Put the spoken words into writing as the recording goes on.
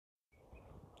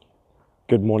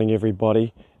Good morning,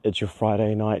 everybody. It's your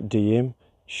Friday night DM.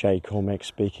 Shay Cormack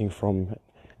speaking from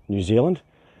New Zealand.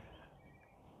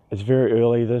 It's very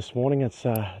early this morning. It's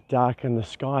dark in the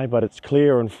sky, but it's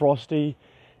clear and frosty,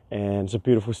 and it's a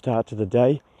beautiful start to the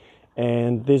day.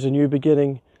 And there's a new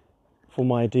beginning for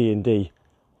my D&D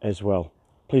as well.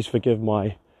 Please forgive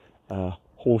my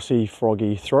horsey,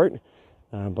 froggy throat,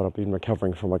 but I've been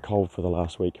recovering from a cold for the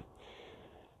last week.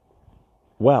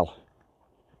 Well,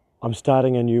 I'm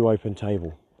starting a new open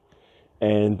table.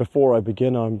 And before I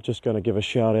begin, I'm just going to give a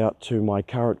shout out to my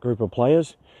current group of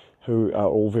players who are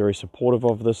all very supportive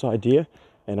of this idea,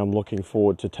 and I'm looking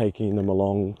forward to taking them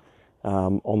along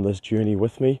on this journey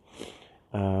with me.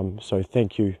 So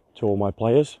thank you to all my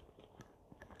players,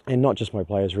 and not just my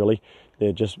players really,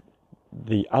 they're just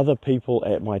the other people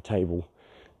at my table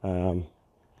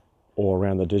or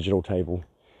around the digital table.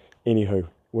 Anywho,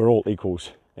 we're all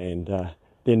equals, and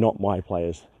they're not my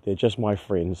players, they're just my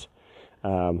friends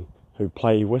who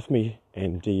play with me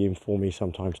and DM for me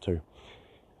sometimes too.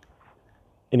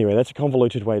 Anyway, that's a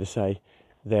convoluted way to say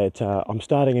that I'm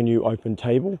starting a new open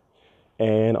table,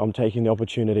 and I'm taking the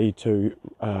opportunity to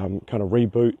kind of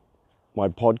reboot my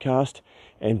podcast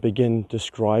and begin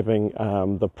describing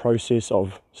the process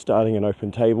of starting an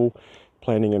open table,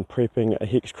 planning and prepping a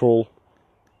hex crawl,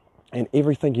 and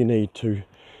everything you need to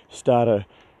start a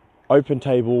open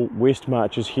table West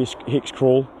Marches hex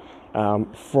crawl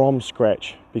from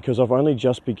scratch, because I've only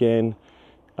just began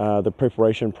the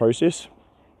preparation process,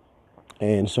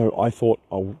 and so I thought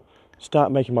I'll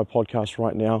start making my podcast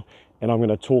right now, and I'm going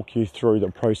to talk you through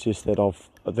the process that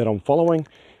I'm following,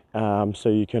 so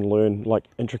you can learn like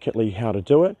intricately how to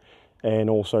do it, and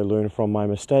also learn from my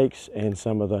mistakes and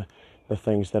some of the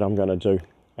things that I'm going to do.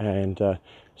 And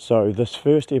so this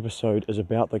first episode is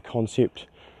about the concept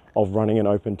of running an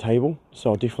open table. So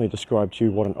I'll definitely describe to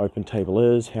you what an open table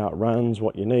is, how it runs,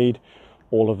 what you need,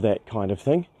 all of that kind of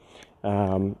thing,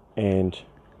 and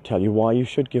tell you why you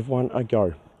should give one a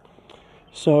go.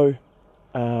 So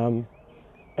an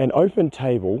open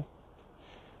table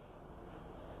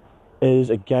is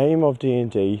a game of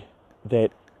D&D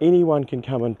that anyone can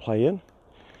come and play in,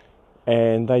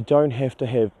 and they don't have to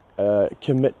have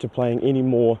commit to playing any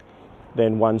more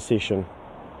than one session.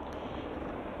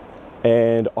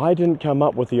 And I didn't come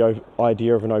up with the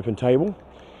idea of an open table.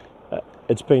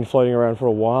 It's been floating around for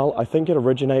a while. I think it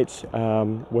originates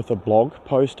with a blog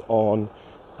post on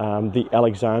the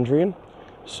Alexandrian.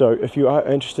 So if you are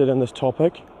interested in this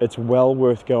topic, it's well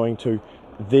worth going to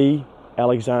the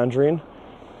Alexandrian.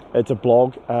 It's a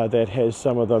blog that has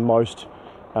some of the most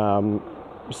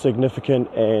significant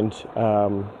and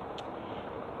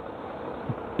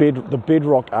the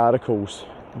bedrock articles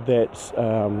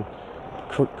that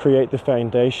create the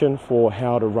foundation for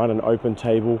how to run an open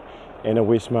table and a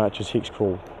West Marches hex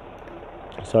crawl.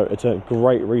 So it's a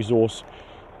great resource,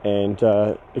 and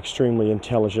extremely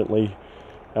intelligently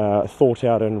thought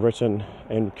out and written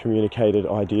and communicated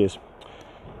ideas.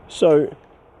 So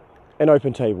an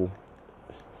open table,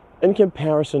 in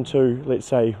comparison to, let's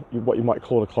say, what you might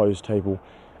call a closed table,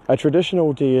 a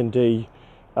traditional D&D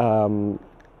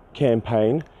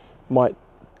campaign might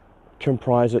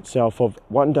comprise itself of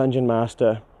one dungeon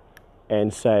master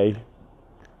and, say,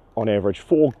 on average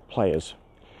 4 players,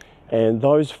 and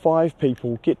those 5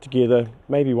 people get together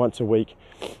maybe once a week.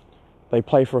 They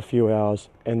play for a few hours,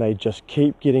 and they just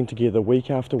keep getting together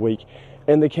week after week,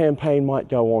 and the campaign might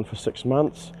go on for 6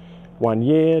 months, 1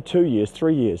 year, 2 years,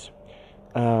 3 years,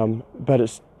 but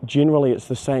it's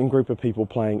the same group of people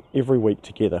playing every week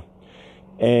together.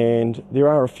 And there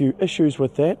are a few issues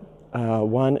with that.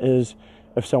 One is,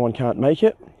 if someone can't make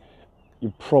it,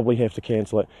 you probably have to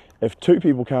cancel it. If 2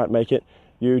 people can't make it,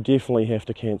 you definitely have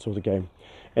to cancel the game.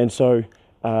 And so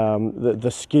the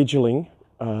scheduling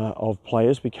of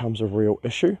players becomes a real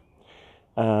issue.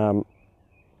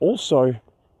 Also,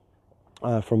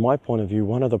 from my point of view,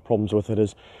 one of the problems with it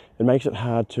is it makes it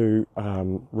hard to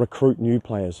recruit new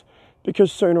players,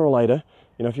 because sooner or later,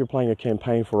 if you're playing a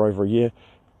campaign for over a year,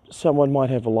 someone might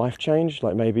have a life change,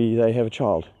 like maybe they have a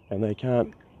child and they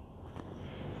can't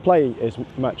play as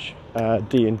much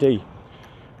D&D,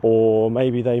 or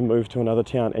maybe they move to another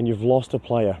town and you've lost a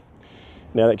player.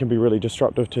 Now that can be really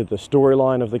disruptive to the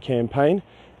storyline of the campaign,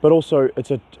 but also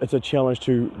it's a challenge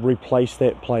to replace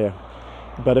that player.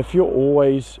 But if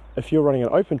you're running an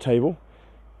open table,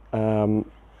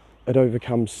 it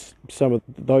overcomes some of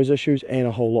those issues and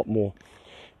a whole lot more.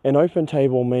 An open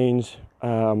table means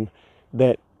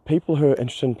that people who are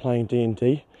interested in playing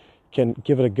D&D can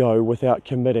give it a go without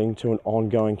committing to an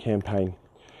ongoing campaign.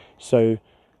 So,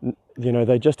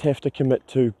 they just have to commit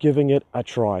to giving it a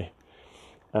try,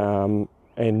 and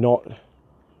not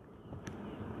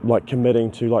like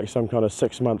committing to like some kind of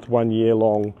 6 month, 1 year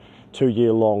long, 2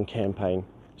 year long campaign.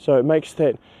 So it makes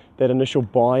that initial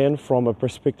buy-in from a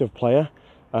prospective player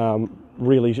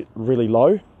really, really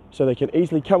low. So they can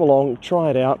easily come along, try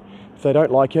it out. If they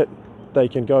don't like it, they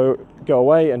can go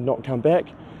away and not come back.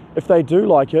 If they do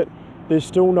like it, there's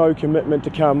still no commitment to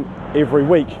come every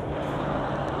week.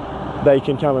 They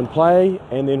can come and play,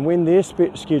 and then when their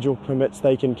schedule permits,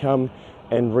 they can come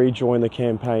and rejoin the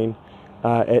campaign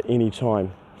at any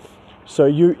time. So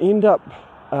you end up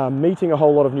meeting a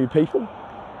whole lot of new people,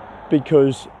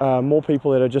 because more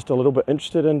people that are just a little bit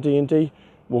interested in D&D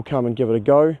will come and give it a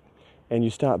go, and you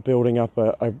start building up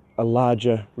a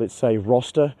larger, let's say,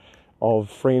 roster of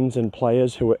friends and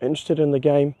players who are interested in the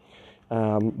game,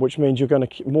 which means you're going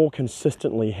to more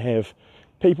consistently have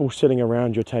people sitting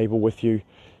around your table with you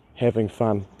having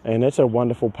fun, and that's a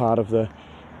wonderful part of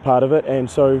it. And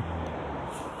so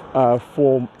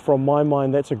from my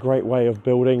mind, that's a great way of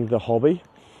building the hobby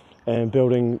and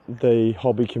building the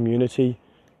hobby community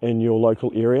in your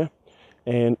local area.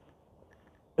 And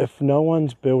if no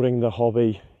one's building the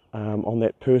hobby on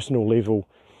that personal level,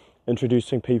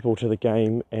 introducing people to the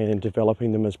game and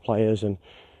developing them as players, and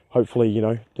hopefully, you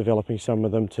know, developing some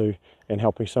of them to and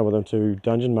helping some of them to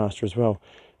Dungeon Master as well,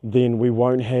 then we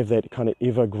won't have that kind of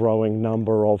ever-growing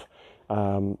number of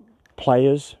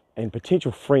players and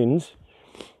potential friends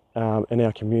in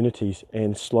our communities,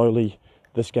 and slowly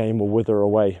this game will wither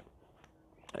away.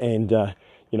 And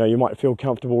you know, you might feel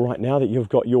comfortable right now that you've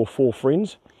got your 4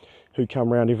 friends who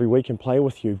come around every week and play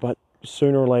with you, but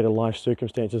sooner or later life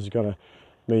circumstances are going to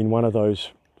mean one of those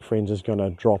friends is going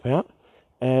to drop out.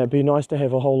 And it'd be nice to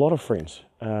have a whole lot of friends,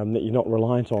 that you're not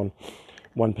reliant on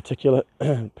one particular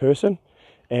person.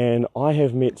 And I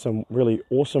have met some really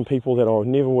awesome people that I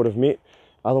never would have met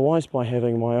otherwise by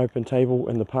having my open table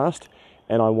in the past,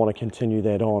 and I want to continue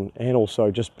that on, and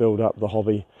also just build up the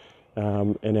hobby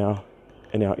in our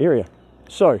area.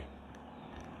 So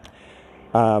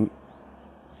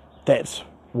that's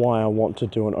why I want to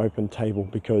do an open table,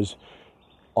 because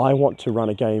I want to run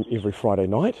a game every Friday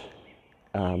night.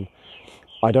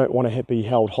 I don't want to be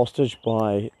held hostage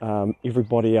by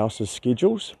everybody else's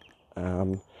schedules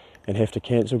and have to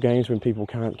cancel games when people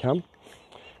can't come.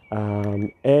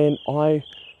 And I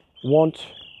want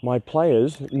my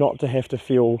players not to have to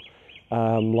feel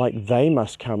like they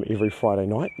must come every Friday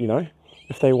night. You know,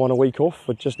 if they want a week off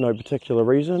for just no particular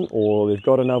reason, or they've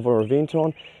got another event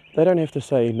on, they don't have to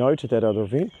say no to that other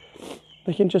event.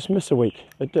 They can just miss a week.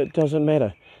 It doesn't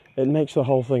matter. It makes the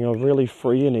whole thing a really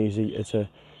free and easy. It's a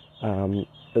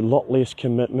lot less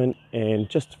commitment and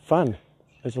just fun.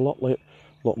 It's a lot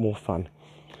more fun.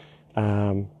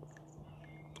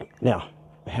 Now,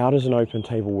 how does an open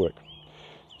table work?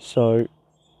 So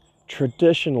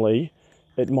traditionally,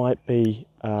 it might be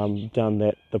done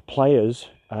that the players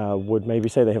would maybe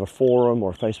say they have a forum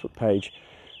or a Facebook page.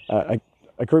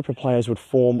 A group of players would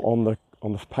form on the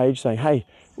page saying, hey,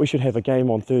 we should have a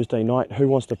game on Thursday night. Who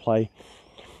wants to play?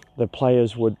 The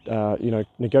players would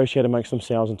negotiate amongst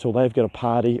themselves until they've got a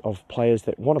party of players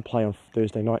that want to play on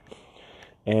Thursday night,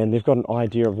 and they've got an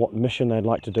idea of what mission they'd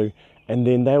like to do. And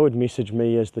then they would message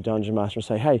me as the Dungeon Master and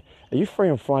say, hey, are you free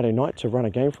on Friday night to run a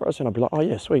game for us? And I'd be like, oh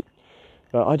yeah, sweet.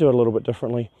 But I do it a little bit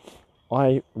differently.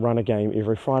 I run a game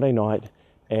every Friday night,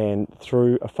 and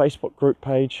through a Facebook group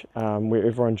page where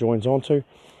everyone joins onto,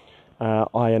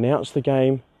 I announce the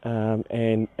game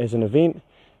and as an event,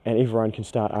 and everyone can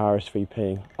start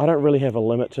RSVPing. I don't really have a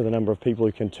limit to the number of people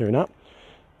who can turn up.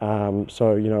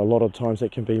 So, you know, a lot of times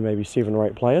that can be maybe 7 or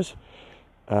 8 players.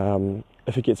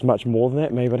 If it gets much more than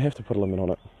that, maybe I'd have to put a limit on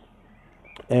it.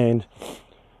 And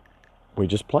we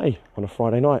just play on a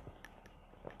Friday night.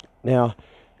 Now,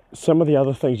 some of the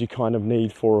other things you kind of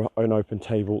need for an open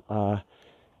table are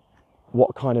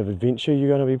what kind of adventure you're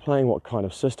going to be playing, what kind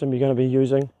of system you're going to be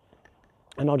using.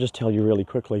 And I'll just tell you really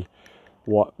quickly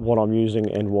what I'm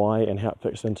using and why, and how it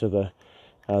fits into the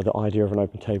idea of an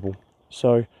open table.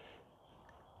 So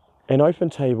an open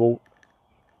table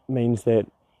means that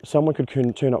someone could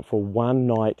turn up for one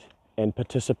night and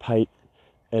participate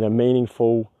in a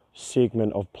meaningful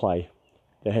segment of play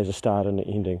that has a start and an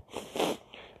ending.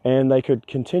 And they could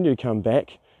continue to come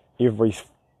back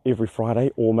every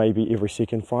Friday, or maybe every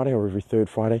second Friday, or every third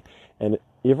Friday, and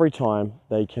every time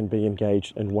they can be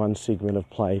engaged in one segment of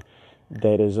play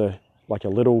that is like a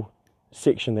little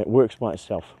section that works by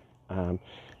itself.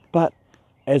 But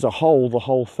as a whole, the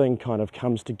whole thing kind of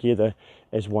comes together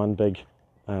as one big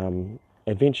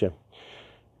adventure.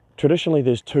 Traditionally,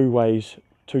 there's two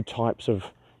types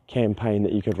of campaign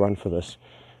that you could run for this.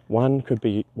 One could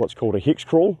be what's called a hex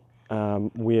crawl,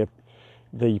 where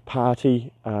the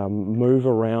party move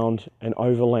around an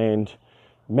overland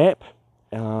map,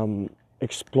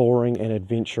 exploring and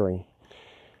adventuring.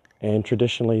 And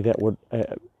traditionally that would,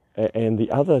 and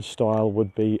the other style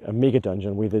would be a mega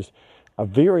dungeon, where there's a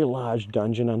very large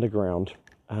dungeon underground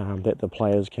that the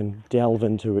players can delve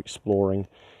into, exploring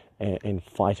and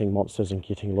fighting monsters and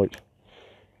getting loot.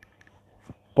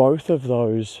 Both of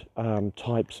those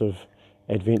types of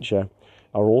adventure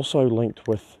are also linked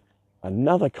with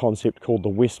another concept called the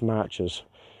West Marches,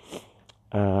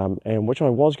 and which I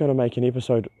was going to make an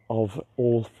episode of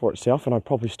all for itself, and I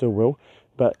probably still will,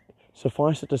 but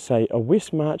suffice it to say, a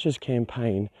West Marches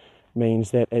campaign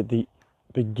means that at the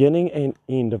beginning and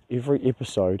end of every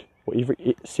episode, or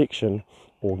every section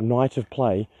or night of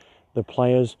play, the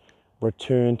players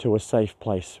return to a safe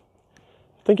place.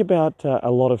 Think about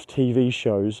a lot of TV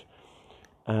shows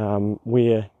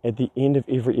where at the end of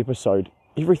every episode,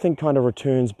 everything kind of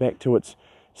returns back to its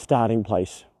starting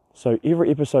place. So every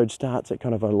episode starts at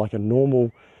kind of like a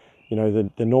normal,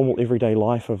 the normal everyday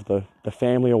life of the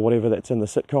family or whatever that's in the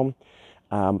sitcom.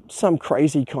 Some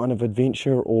crazy kind of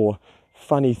adventure or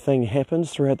funny thing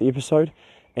happens throughout the episode,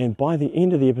 and by the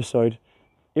end of the episode,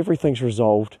 everything's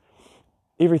resolved,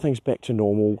 everything's back to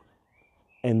normal,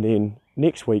 and then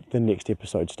next week, the next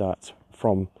episode starts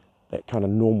from that kind of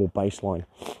normal baseline.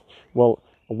 Well,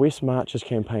 a West Marches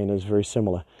campaign is very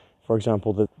similar. For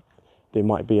example, there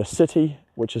might be a city,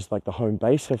 which is like the home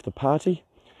base of the party,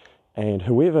 and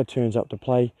whoever turns up to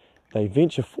play, they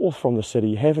venture forth from the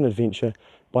city, have an adventure.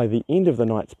 By the end of the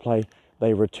night's play,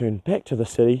 they return back to the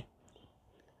city.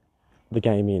 The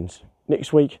game ends.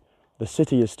 Next week, the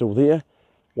city is still there.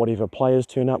 Whatever players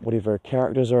turn up, whatever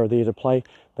characters are there to play,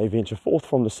 they venture forth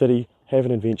from the city, have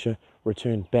an adventure,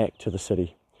 return back to the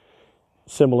city.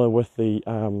 Similar with the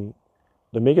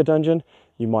mega dungeon,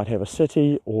 you might have a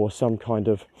city or some kind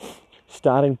of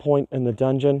starting point in the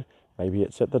dungeon. Maybe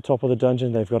it's at the top of the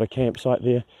dungeon, they've got a campsite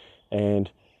there, and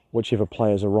whichever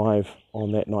players arrive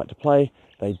on that night to play,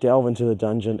 they delve into the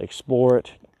dungeon, explore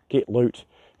it, get loot,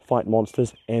 fight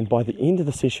monsters, and by the end of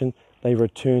the session, they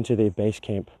return to their base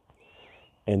camp,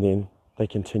 and then they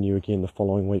continue again the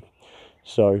following week.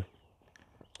 So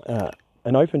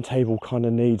an open table kind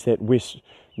of needs that West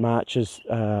Marches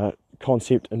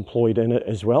concept employed in it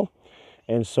as well.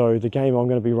 And so the game I'm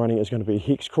going to be running is going to be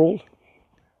Hex Crawl.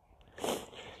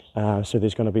 So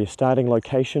there's going to be a starting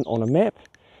location on a map,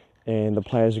 and the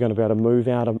players are going to be able to move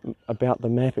out about the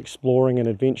map, exploring and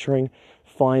adventuring,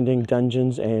 finding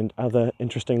dungeons and other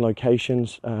interesting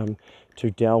locations to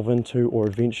delve into or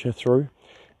adventure through,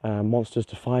 monsters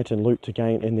to fight and loot to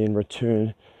gain, and then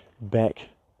return back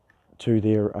to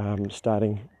their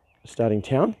starting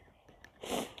town.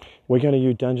 We're going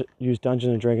to use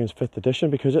Dungeons & Dragons 5th edition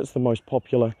because it's the most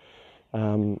popular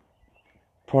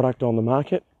product on the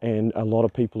market, and a lot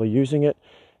of people are using it.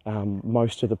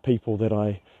 Most of the people that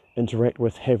I interact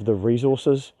with have the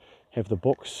resources, have the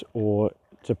books, or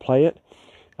to play it.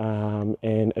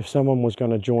 And if someone was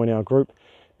going to join our group,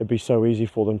 it'd be so easy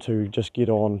for them to just get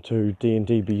on to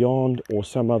D&D Beyond or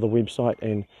some other website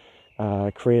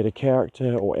and create a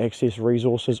character or access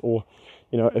resources. Or,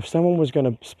 if someone was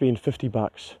going to spend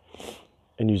 $50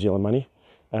 in New Zealand money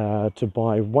to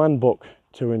buy one book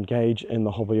to engage in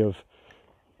the hobby of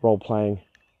role-playing,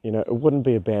 it wouldn't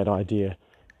be a bad idea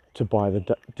to buy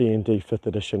the D&D 5th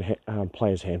edition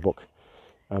Player's Handbook.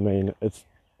 I mean, it's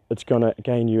going to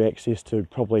gain you access to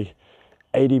probably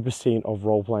 80% of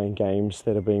role-playing games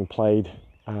that are being played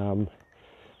in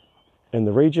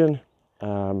the region.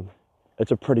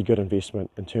 It's a pretty good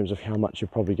investment in terms of how much you're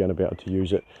probably going to be able to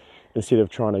use it, instead of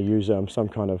trying to use some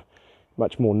kind of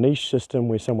much more niche system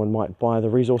where someone might buy the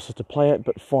resources to play it,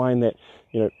 but find that,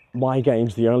 my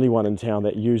game's the only one in town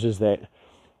that uses that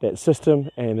system,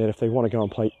 and that if they want to go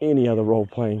and play any other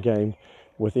role-playing game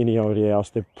with anybody else,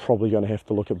 they're probably going to have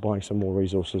to look at buying some more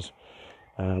resources.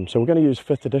 So we're going to use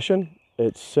 5th edition.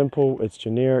 It's simple, it's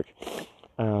generic,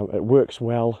 it works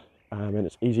well, and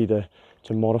it's easy to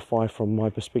modify from my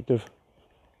perspective.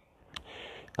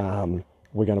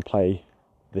 We're going to play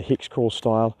the Hex Crawl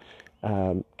style.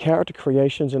 Character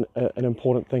creation's an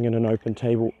important thing in an open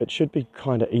table. It should be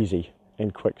kind of easy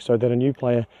and quick so that a new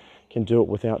player can do it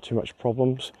without too much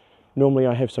problems. Normally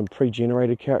I have some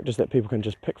pre-generated characters that people can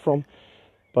just pick from,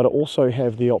 but I also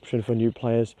have the option for new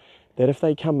players that if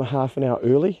they come a half an hour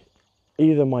early,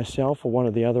 either myself or one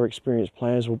of the other experienced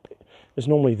players is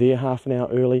normally there half an hour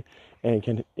early and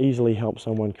can easily help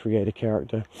someone create a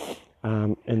character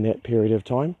in that period of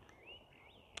time.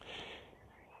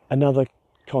 Another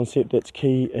concept that's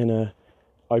key in a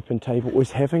open table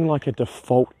is having like a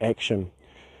default action.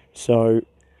 So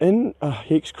in a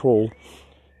Hex Crawl,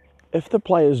 if the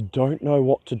players don't know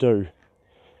what to do,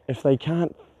 if they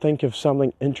can't think of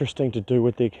something interesting to do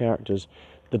with their characters,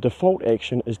 the default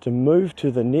action is to move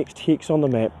to the next hex on the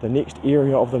map, the next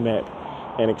area of the map,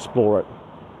 and explore it.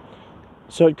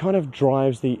 So it kind of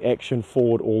drives the action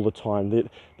forward all the time.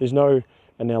 There's no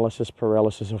analysis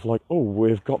paralysis of like, oh,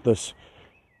 we've got this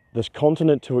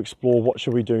continent to explore, what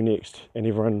should we do next? And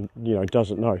everyone,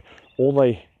 doesn't know.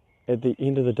 At the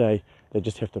end of the day, they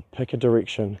just have to pick a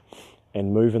direction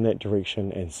and move in that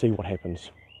direction and see what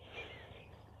happens.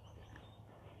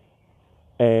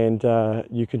 And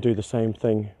you can do the same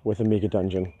thing with a mega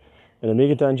dungeon. In a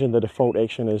mega dungeon, the default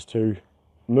action is to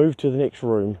move to the next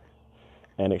room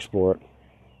and explore it.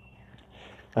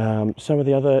 Some of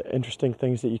the other interesting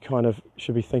things that you kind of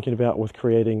should be thinking about with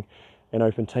creating an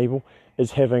open table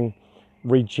is having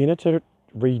regenerative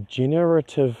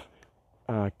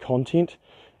content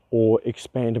or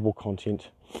expandable content.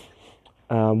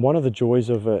 One of the joys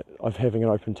of having an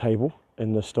open table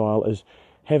in this style is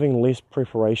having less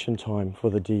preparation time for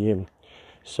the DM.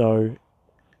 So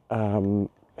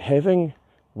having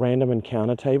random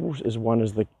encounter tables is one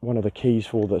of the keys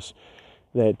for this.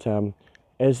 That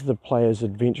as the players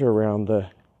adventure around the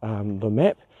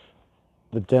map,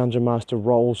 the Dungeon Master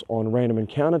rolls on random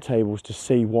encounter tables to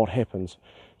see what happens.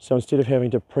 So instead of having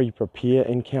to prepare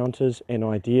encounters and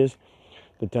ideas,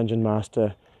 the Dungeon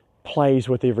Master plays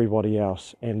with everybody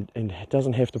else and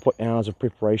doesn't have to put hours of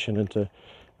preparation into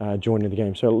joining the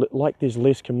game. So like there's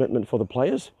less commitment for the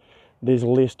players, there's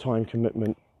less time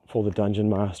commitment for the Dungeon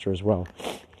Master as well.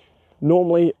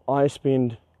 Normally I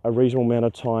spend a reasonable amount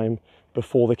of time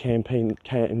before the campaign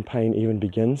even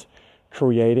begins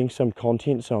creating some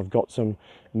content. So I've got some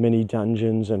mini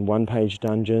dungeons and one-page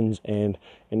dungeons and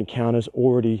encounters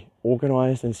already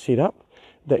organized and set up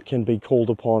that can be called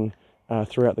upon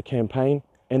throughout the campaign.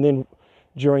 And then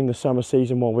during the summer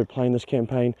season while we're playing this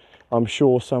campaign, I'm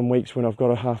sure some weeks when I've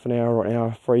got a half an hour or an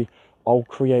hour free, I'll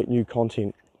create new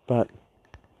content. But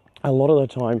a lot of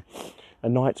the time a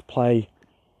night's play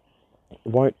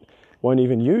won't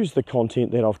even use the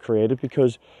content that I've created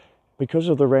because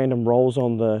of the random rolls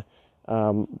on the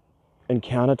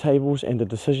encounter tables and the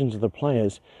decisions of the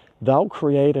players. They'll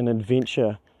create an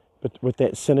adventure with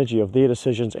that synergy of their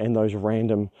decisions and those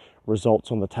random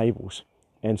results on the tables.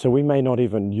 And so we may not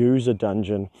even use a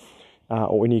dungeon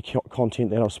or any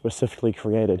content that I've specifically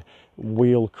created.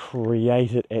 We'll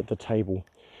create it at the table.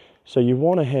 So you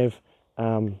want to have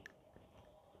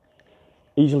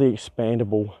easily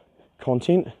expandable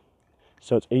content,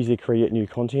 so it's easy to create new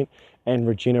content, and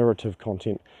regenerative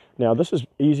content. Now this is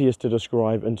easiest to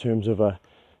describe in terms of a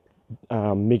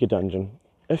mega dungeon.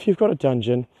 If you've got a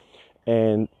dungeon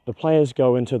and the players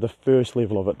go into the first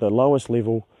level of it,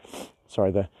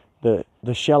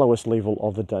 the shallowest level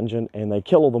of the dungeon, and they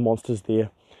kill all the monsters there,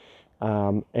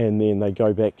 and then they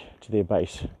go back to their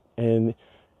base. And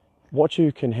what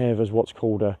you can have is what's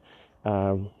called a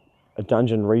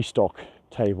dungeon restock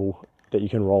table that you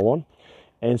can roll on.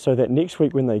 And so that next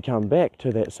week when they come back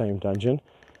to that same dungeon,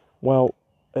 well,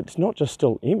 it's not just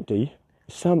still empty.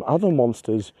 Some other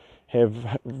monsters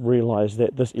have realized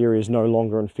that this area is no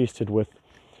longer infested with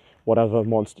whatever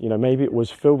monster. Maybe it was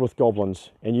filled with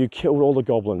goblins and you killed all the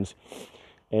goblins.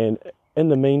 And in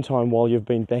the meantime, while you've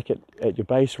been back at your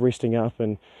base resting up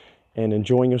and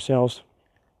enjoying yourselves,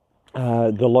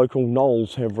 the local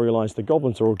gnolls have realized the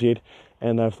goblins are all dead,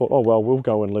 and they've thought, oh well, we'll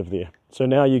go and live there. So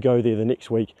now you go there the next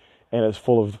week and it's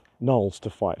full of gnolls to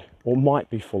fight, or might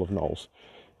be full of gnolls.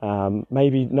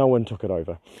 Maybe no one took it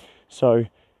over. So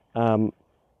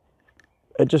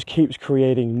it just keeps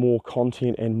creating more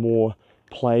content and more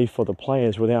play for the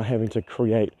players without having to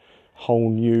create whole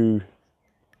new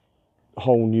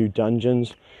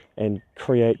dungeons and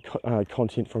create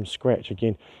content from scratch.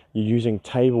 Again, you're using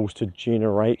tables to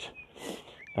generate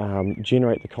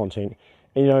the content.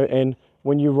 And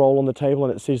when you roll on the table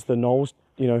and it says the gnolls,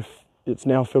 it's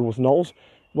now filled with gnolls,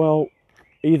 well,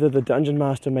 either the Dungeon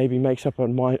Master maybe makes up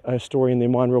a story in their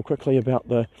mind real quickly about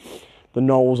the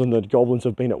gnolls and the goblins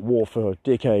have been at war for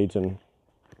decades, and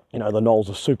the gnolls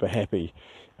are super happy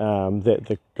that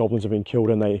the goblins have been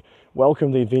killed, and they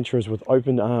welcome the adventurers with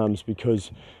open arms because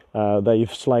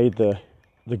they've slayed the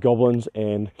goblins,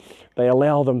 and they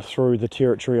allow them through the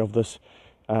territory of this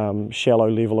shallow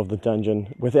level of the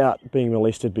dungeon without being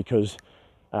molested because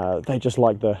they just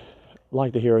like the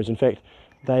heroes. In fact,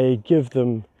 they give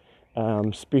them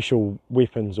special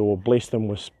weapons or bless them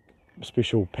with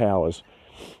special powers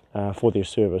for their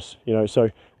service. So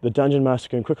the Dungeon Master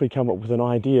can quickly come up with an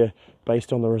idea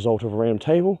based on the result of a random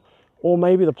table, or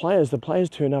maybe the players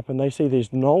turn up and they see there's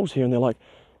gnolls here and they're like,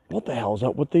 what the hell's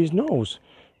up with these gnolls?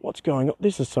 What's going on?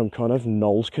 This is some kind of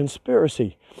gnolls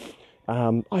conspiracy.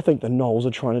 I think the gnolls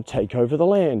are trying to take over the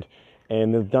land.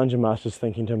 and the Dungeon Master's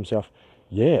thinking to himself,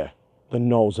 yeah, the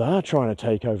gnolls are trying to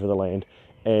take over the land.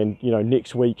 And, you know,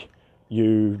 next week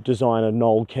you design a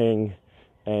Gnoll King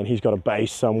and he's got a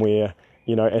base somewhere,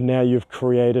 you know, and now you've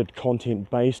created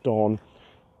content based on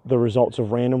the results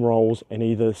of random rolls and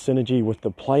either synergy with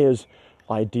the players'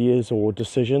 ideas or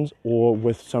decisions, or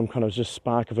with some kind of just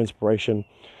spark of inspiration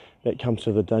that comes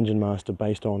to the Dungeon Master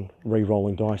based on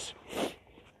re-rolling dice.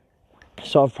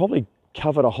 So I've probably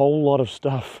covered a whole lot of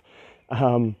stuff,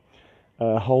 a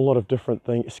whole lot of different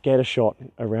things, scattershot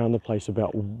around the place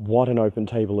about what an open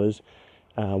table is,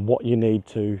 what you need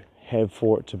to have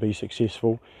for it to be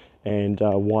successful, and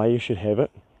why you should have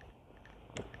it.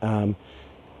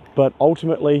 But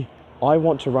ultimately, I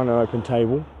want to run an open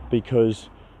table because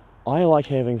I like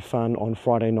having fun on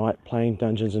Friday night playing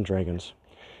Dungeons and Dragons.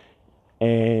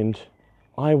 And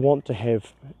I want to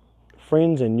have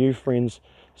friends and new friends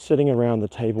sitting around the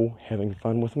table having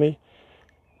fun with me.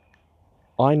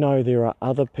 I know there are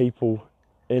other people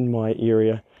in my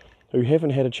area who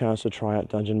haven't had a chance to try out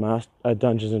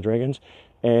Dungeons and Dragons,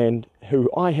 and who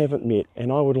I haven't met,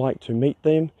 and I would like to meet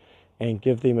them and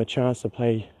give them a chance to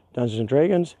play Dungeons and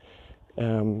Dragons,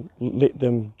 let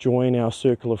them join our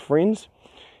circle of friends,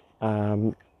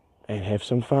 and have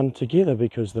some fun together,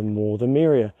 because the more the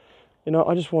merrier. You know,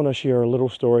 I just want to share a little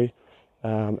story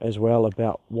as well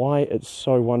about why it's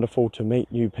so wonderful to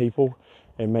meet new people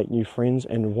and make new friends,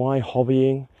 and why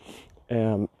hobbying,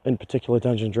 in particular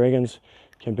Dungeons and Dragons,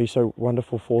 can be so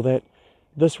wonderful for that.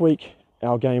 This week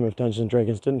our game of Dungeons and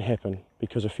Dragons didn't happen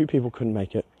because a few people couldn't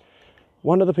make it.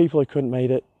 One of the people who couldn't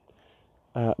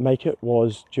make it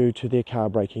was due to their car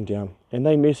breaking down, and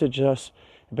they messaged us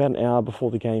about an hour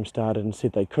before the game started and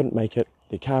said they couldn't make it.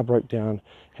 Their car broke down,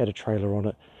 had a trailer on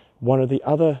it. One of the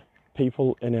other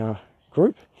people in our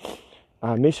group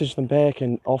messaged them back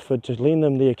and offered to lend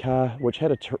them their car, which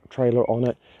had a trailer on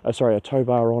it, a tow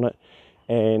bar on it,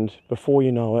 and before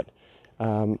you know it,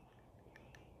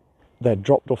 they'd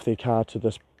dropped off their car to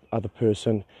this other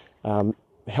person,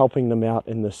 helping them out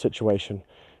in this situation.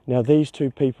 Now, these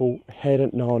two people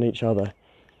hadn't known each other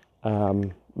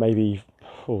maybe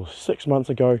 7 months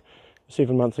ago.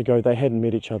 They hadn't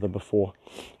met each other before,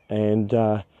 and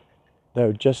they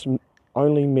were just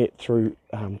only met through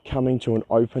coming to an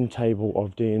open table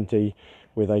of D&D,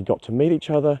 where they got to meet each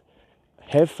other,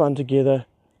 have fun together,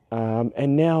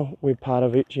 and now we're part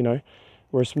of it. You know,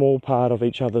 we're a small part of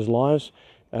each other's lives.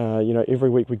 You know, every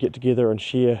week we get together and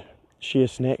share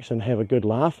snacks and have a good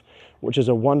laugh, which is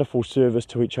a wonderful service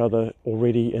to each other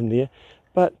already in there.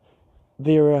 But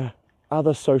there are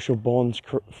other social bonds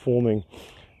forming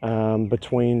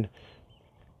between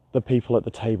the people at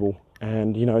the table,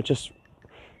 and you know, it's just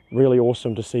really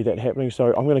awesome to see that happening. So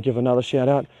I'm going to give another shout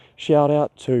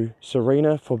out to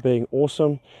Serena for being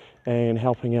awesome and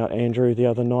helping out Andrew the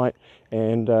other night.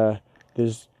 And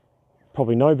there's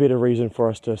probably no better reason for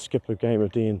us to skip a game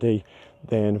of D&D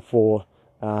than for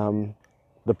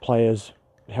the players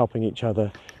helping each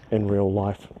other in real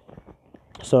life.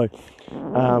 So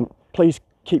please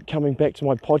keep coming back to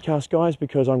my podcast, guys,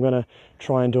 because I'm going to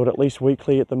try and do it at least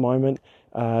weekly at the moment,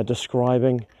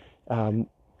 describing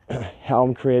how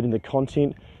I'm creating the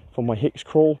content for my hex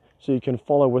crawl, so you can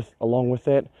follow along with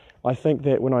that. I think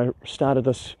that when I started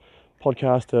this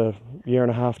podcast a year and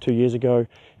a half, 2 years ago,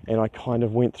 and I kind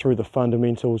of went through the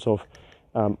fundamentals of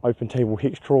open table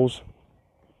hex crawls,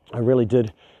 I really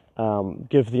did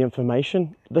give the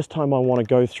information. This time I want to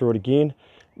go through it again,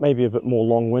 maybe a bit more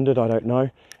long-winded, I don't know,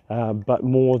 but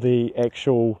more the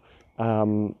actual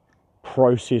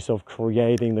process of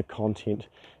creating the content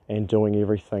and doing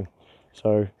everything.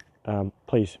 So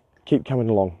please keep coming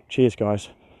along. Cheers, guys.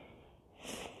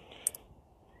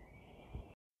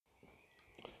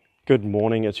 Good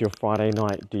morning, it's your Friday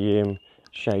night DM,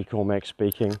 Shay Cormack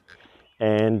speaking,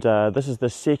 and this is the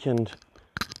second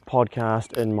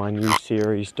podcast in my new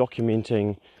series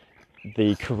documenting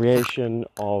the creation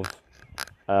of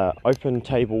Open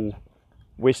Table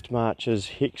Westmarches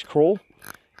Hex Crawl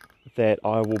that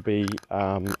I will be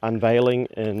unveiling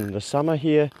in the summer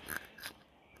here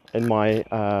in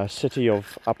my city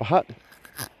of Upper Hutt.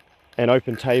 An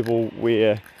open table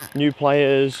where new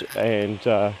players and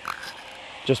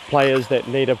just players that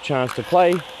need a chance to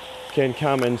play can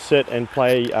come and sit and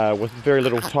play with very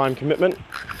little time commitment.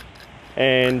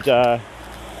 And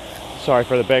sorry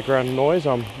for the background noise,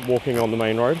 I'm walking on the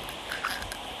main road.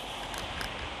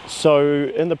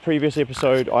 So in the previous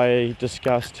episode I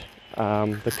discussed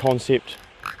the concept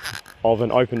of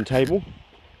an open table,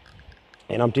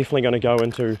 and I'm definitely going to go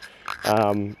into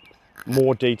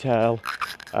more detail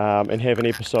and have an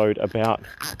episode about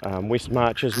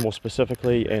Westmarches more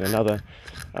specifically, and another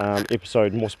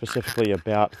episode more specifically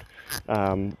about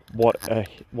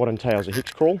what entails a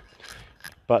hex crawl.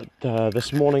 But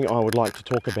this morning I would like to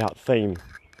talk about theme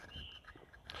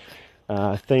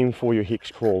for your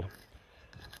hex crawl.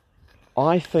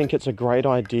 I think it's a great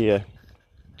idea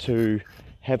to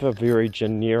have a very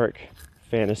generic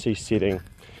fantasy setting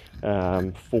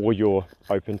for your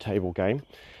open table game.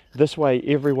 This way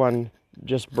everyone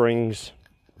brings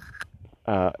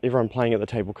everyone playing at the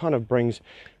table kind of brings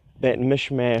that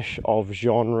mishmash of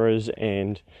genres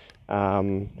and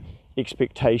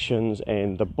expectations,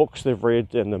 and the books they've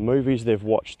read and the movies they've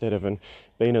watched that have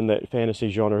been in that fantasy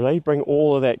genre. They bring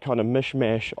all of that kind of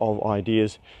mishmash of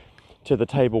ideas to the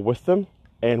table with them,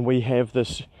 and we have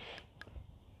this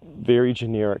very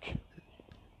generic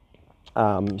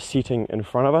setting in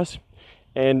front of us,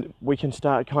 and we can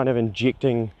start kind of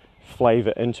injecting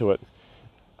flavour into it.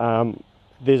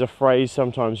 There's a phrase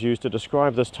sometimes used to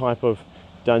describe this type of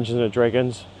Dungeons and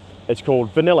Dragons. It's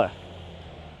called vanilla.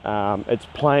 It's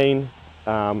plain,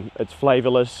 it's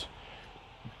flavourless,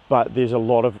 but there's a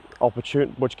lot of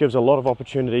which gives a lot of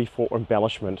opportunity for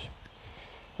embellishment.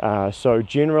 So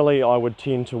generally I would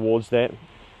tend towards that.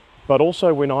 But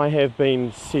also when I have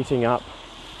been setting up,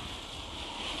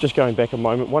 just going back a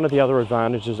moment, one of the other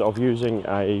advantages of using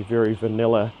a very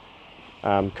vanilla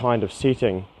kind of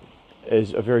setting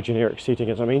is a very generic setting.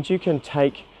 It means you can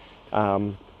take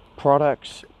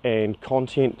products and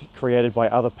content created by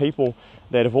other people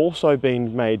that have also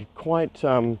been made quite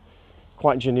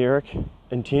generic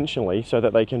intentionally, so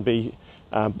that they can be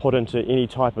put into any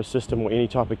type of system or any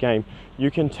type of game. You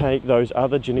can take those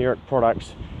other generic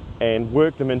products and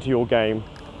work them into your game,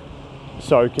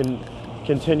 so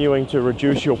continuing to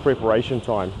reduce your preparation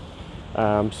time.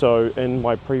 So in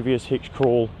my previous hex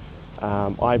crawl,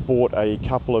 I bought a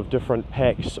couple of different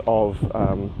packs of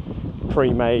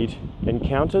pre-made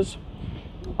encounters.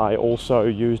 I also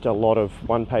used a lot of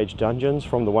one-page dungeons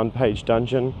from the one-page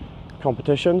dungeon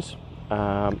competitions,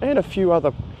 and a few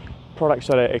other products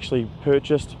that I actually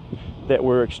purchased that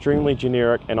were extremely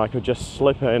generic, and I could just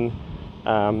slip in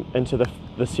into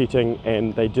the setting,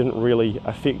 and they didn't really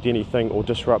affect anything or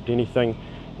disrupt anything.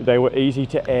 They were easy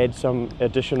to add some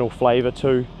additional flavour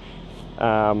to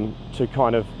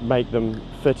kind of make them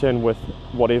fit in with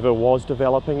whatever was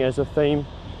developing as a theme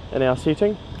in our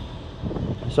setting.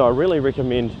 So I really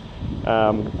recommend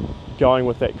going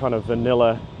with that kind of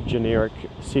vanilla generic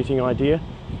setting idea.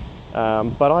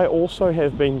 But I also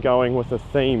have been going with a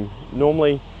theme.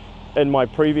 Normally in my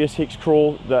previous hex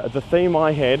crawl, the theme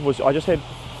I had was, I just had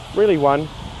really one,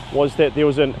 was that there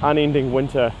was an unending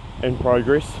winter in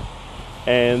progress,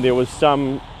 and there was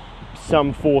some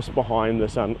force behind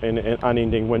this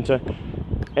unending winter.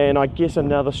 And I guess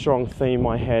another strong theme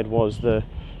I had was a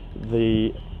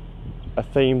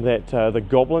theme that the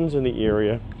goblins in the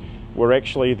area were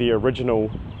actually the original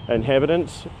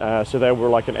inhabitants. So they were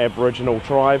like an Aboriginal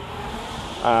tribe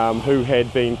who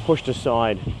had been pushed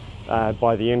aside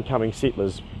by the incoming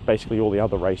settlers, basically all the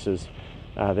other races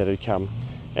that had come.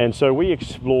 And so we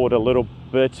explored a little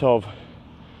bit of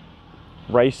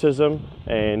racism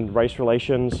and race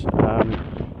relations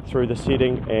through the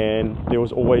setting, and there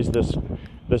was always this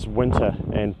winter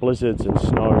and blizzards and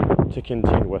snow to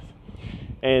contend with.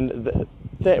 And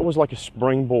that was like a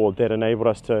springboard that enabled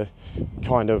us to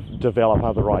kind of develop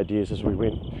other ideas as we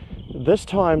went. This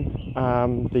time,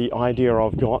 the idea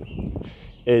I've got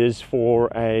is for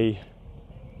a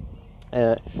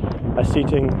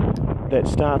setting that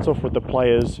starts off with the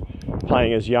players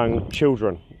playing as young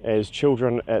children,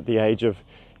 at the age of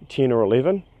 10 or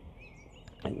 11.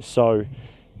 And so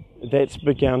that's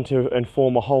begun to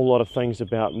inform a whole lot of things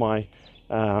about my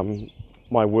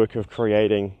work of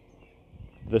creating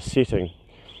the setting.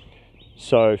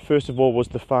 So first of all was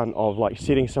the fun of like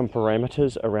setting some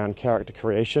parameters around character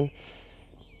creation.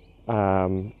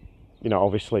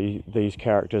 Obviously these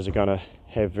characters are going to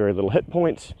have very little hit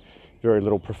points, very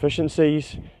little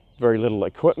proficiencies, very little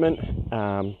equipment,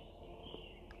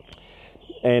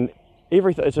 and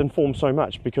everything. It's informed so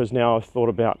much because now I've thought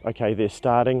about, okay, their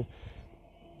starting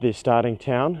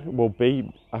town will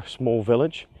be a small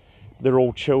village. They're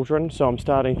all children, so I'm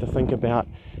starting to think about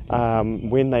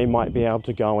when they might be able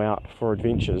to go out for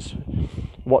adventures,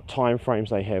 what time frames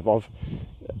they have.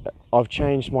 I've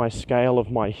changed my scale of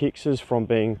my hexes from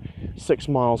being 6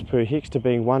 miles per hex to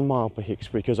being 1 mile per hex,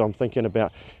 because I'm thinking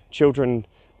about children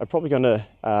are probably going to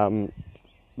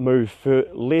move for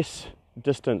less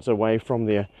distance away from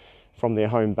their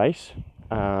home base,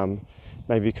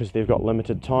 maybe because they've got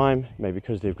limited time, maybe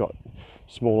because they've got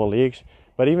smaller legs.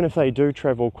 But even if they do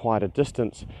travel quite a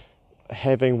distance,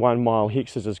 having 1 mile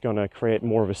hexes is going to create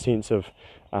more of a sense of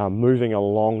moving a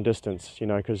long distance,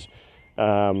 because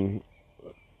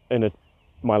in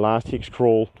my last hex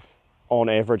crawl, on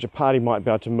average, a party might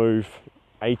be able to move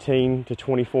 18 to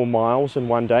 24 miles in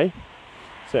one day.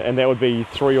 So, and that would be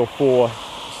 3 or 4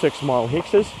 6-mile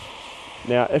hexes.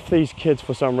 Now, if these kids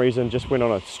for some reason just went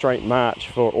on a straight march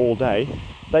for all day,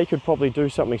 they could probably do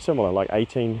something similar, like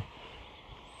 18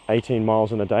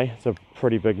 miles in a day. It's a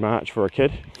pretty big march for a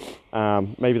kid.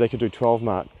 Maybe they could do 12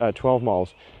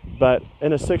 miles. But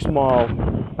in a 6-mile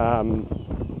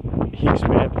hex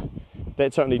map,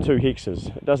 that's only 2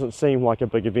 hexes. It doesn't seem like a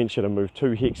big adventure to move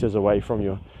 2 hexes away from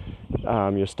your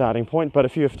starting point. But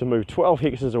if you have to move 12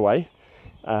 hexes away,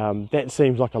 that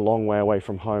seems like a long way away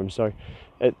from home. So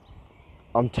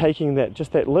I'm taking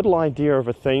that little idea of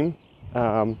a theme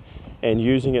and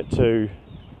using it to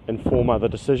inform other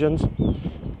decisions.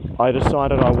 I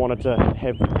decided I wanted to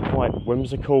have quite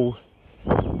whimsical,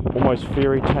 almost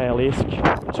fairy tale-esque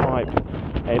type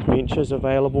adventures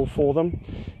available for them.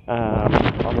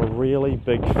 I'm a really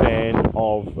big fan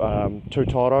of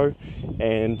Totoro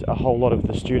and a whole lot of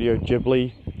the Studio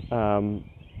Ghibli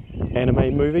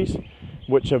anime movies,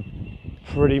 which are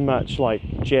pretty much like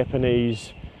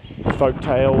Japanese folk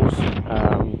tales,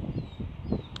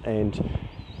 and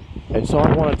so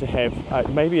I wanted to have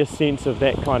maybe a sense of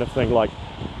that kind of thing, like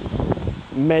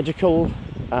magical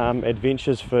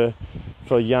adventures for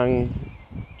young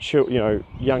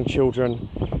children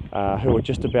who are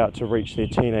just about to reach their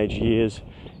teenage years,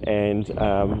 and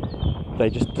they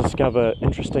just discover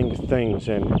interesting things.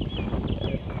 And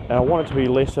I want it to be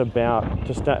less about,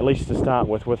 at least to start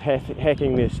with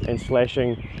hacking this and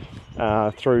slashing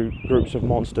through groups of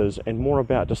monsters, and more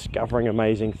about discovering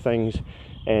amazing things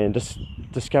and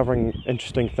discovering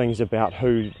interesting things about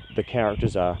who the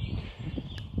characters are.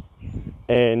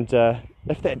 And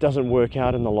if that doesn't work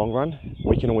out in the long run,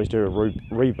 we can always do a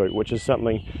reboot, which is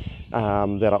something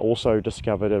that I also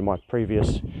discovered in my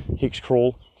previous hex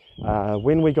crawl.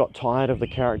 When we got tired of the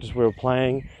characters we were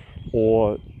playing,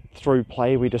 or through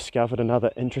play we discovered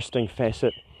another interesting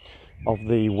facet of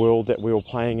the world that we were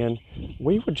playing in,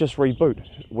 we would just reboot.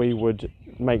 We would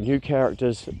make new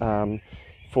characters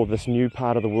for this new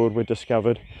part of the world we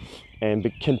discovered,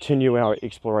 and continue our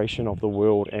exploration of the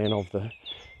world and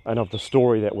of the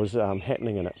story that was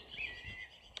happening in it.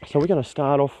 So we're going to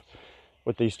start off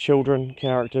with these children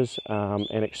characters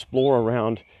and explore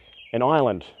around an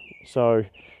island. So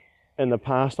in the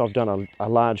past I've done a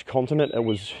large continent. It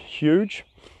was huge,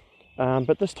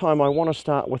 but this time I want to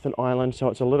start with an island, so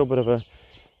it's a little bit of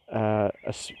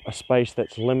a space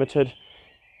that's limited.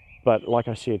 But like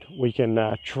I said, we can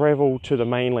travel to the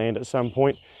mainland at some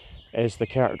point as the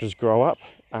characters grow up,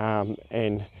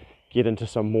 and get into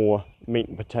some more meat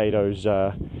and potatoes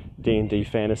D&D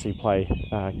fantasy play,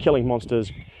 killing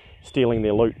monsters, stealing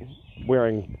their loot,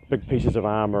 wearing big pieces of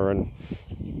armor and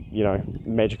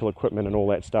magical equipment and all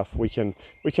that stuff. We can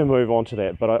move on to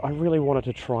that, but I really wanted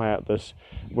to try out this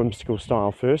whimsical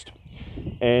style first,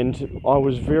 and I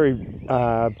was very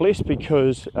blessed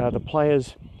because the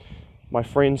players, my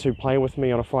friends who play with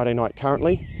me on a Friday night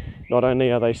currently, not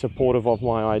only are they supportive of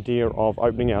my idea of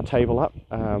opening our table up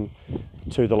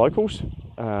to the locals,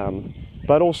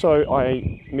 but also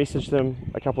I messaged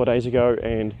them a couple of days ago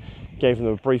and gave them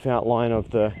a brief outline of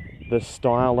the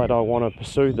style that I want to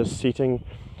pursue, the setting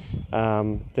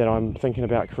that I'm thinking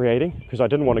about creating, because I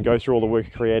didn't want to go through all the work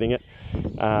of creating it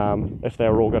if they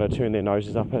were all going to turn their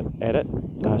noses up at it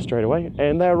straight away,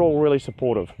 and they're all really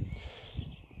supportive.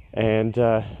 And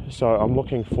so I'm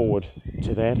looking forward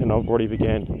to that, and I've already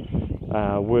began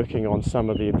working on some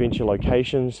of the adventure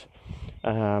locations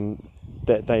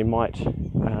that they might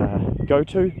go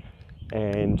to,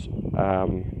 and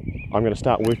I'm going to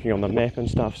start working on the map and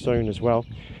stuff soon as well.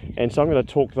 And so I'm going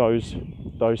to talk those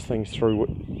things through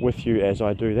with you as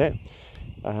I do that.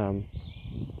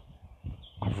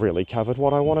 I've really covered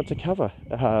what I wanted to cover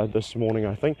this morning,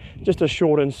 I think. Just a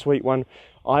short and sweet one.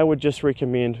 I would just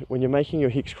recommend, when you're making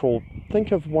your hex crawl,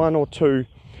 think of 1 or 2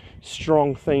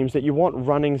 strong themes that you want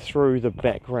running through the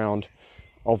background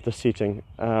of the setting.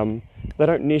 They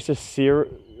don't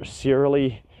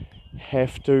necessarily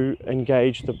have to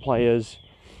engage the players'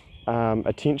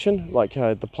 attention, like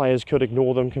the players could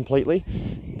ignore them completely,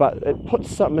 but it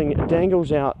puts something, it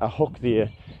dangles out a hook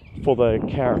there for the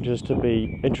characters to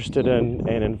be interested in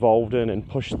and involved in, and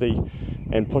push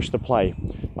the play.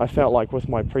 I felt like with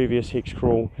my previous hex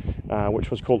crawl, which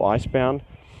was called Icebound,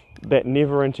 that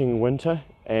never-ending winter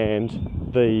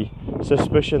and the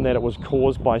suspicion that it was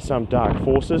caused by some dark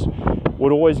forces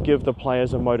would always give the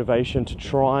players a motivation to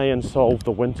try and solve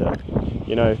the winter.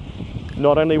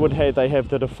 Not only would they have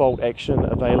the default action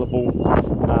available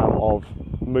of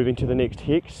moving to the next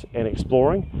hex and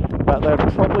exploring, but they'll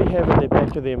probably have in the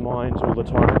back of their minds all the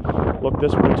time, look,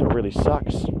 this winter really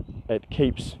sucks. It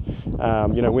keeps,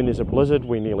 when there's a blizzard,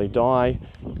 we nearly die.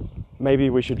 Maybe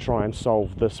we should try and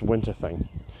solve this winter thing.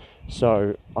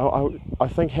 So I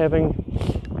think having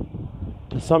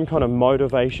some kind of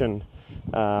motivation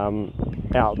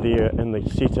out there in the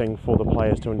setting for the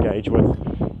players to engage with,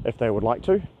 if they would like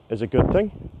to, is a good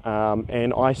thing.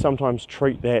 And I sometimes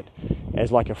treat that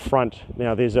as like a front.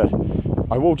 Now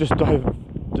I will just dive,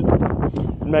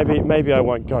 maybe I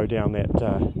won't go down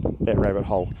that rabbit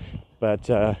hole, but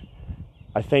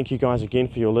I thank you guys again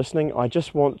for your listening. I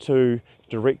just want to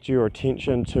direct your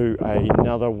attention to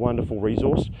another wonderful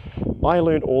resource. I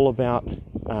learned all about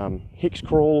hex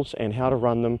crawls and how to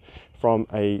run them from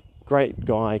a great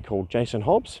guy called Jason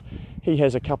Hobbs. He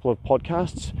has a couple of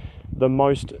podcasts. The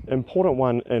most important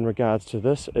one in regards to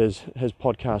this is his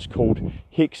podcast called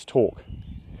Hex Talk.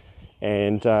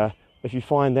 And if you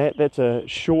find that's a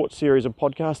short series of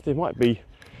podcasts, there might be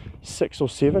 6 or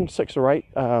 8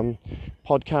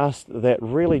 podcasts that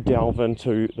really delve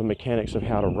into the mechanics of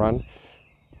how to run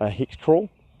a hex crawl.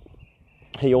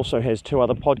 He also has 2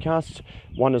 other podcasts.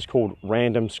 One is called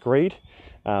Random Screed,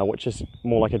 which is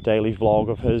more like a daily vlog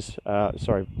of his,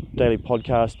 daily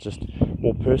podcast, just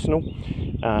more personal.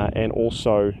 And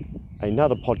also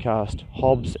another podcast,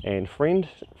 Hobbs and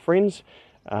Friends,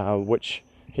 which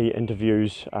he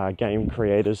interviews game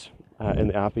creators in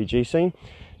the RPG scene.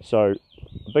 So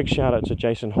a big shout out to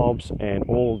Jason Hobbs and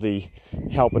all the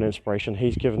help and inspiration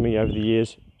he's given me over the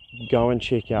years. Go and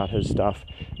check out his stuff.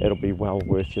 It'll be well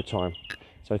worth your time.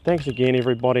 So thanks again,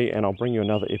 everybody, and I'll bring you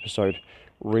another episode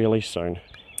really soon.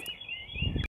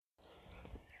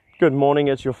 Good morning,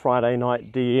 it's your Friday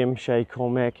night DM, Shay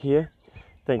Cormack here.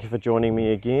 Thank you for joining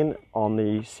me again on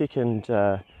the second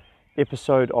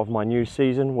episode of my new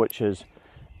season, which is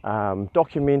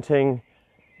documenting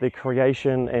the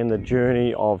creation and the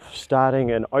journey of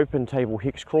starting an open table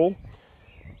hex crawl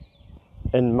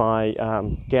in my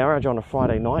garage on a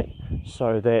Friday night,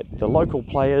 so that the local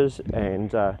players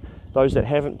and those that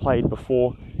haven't played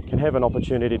before can have an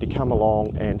opportunity to come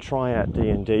along and try out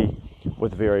D&D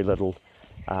with very little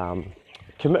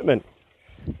commitment.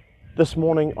 This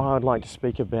morning I would like to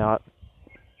speak about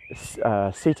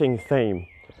setting theme,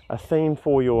 a theme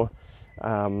for your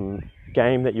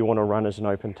game that you want to run as an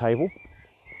open table.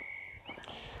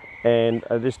 And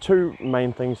there's 2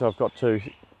 main things I've got to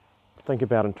think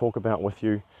about and talk about with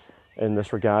you in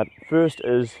this regard. First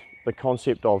is the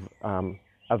concept of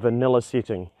a vanilla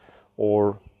setting,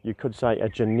 or you could say a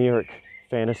generic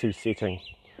fantasy setting.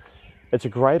 It's a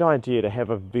great idea to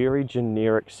have a very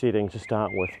generic setting to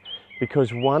start with,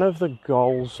 because one of the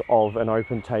goals of an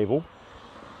open table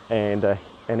and a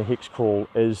hex crawl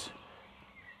is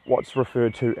what's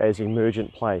referred to as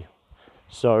emergent play.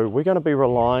 So we're going to be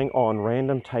relying on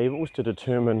random tables to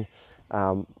determine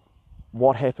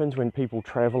what happens when people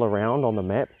travel around on the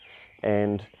map,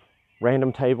 and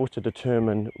random tables to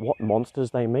determine what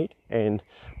monsters they meet and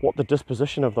what the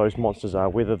disposition of those monsters are,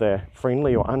 whether they're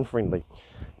friendly or unfriendly.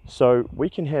 So we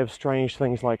can have strange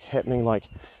things happening like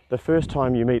the first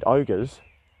time you meet ogres,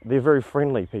 they're very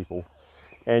friendly people,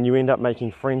 and you end up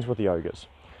making friends with the ogres.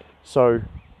 So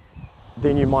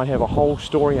then you might have a whole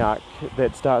story arc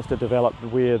that starts to develop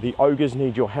where the ogres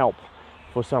need your help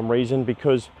for some reason,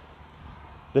 because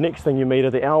the next thing you meet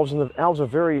are the elves, and the elves are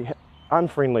very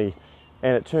unfriendly,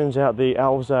 and it turns out the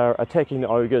elves are attacking the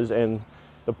ogres, and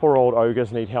the poor old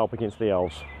ogres need help against the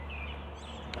elves.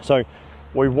 So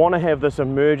we want to have this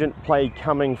emergent play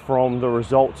coming from the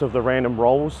results of the random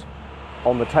rolls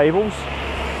on the tables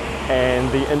and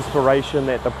the inspiration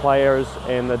that the players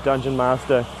and the dungeon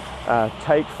master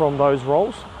take from those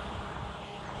rolls.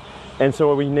 And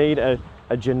so we need a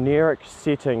generic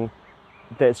setting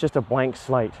that's just a blank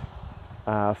slate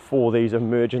for these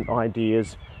emergent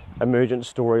ideas, emergent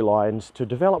storylines to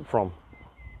develop from.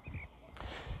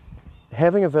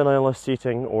 Having a vanilla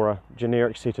setting or a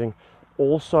generic setting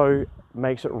also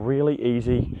makes it really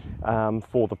easy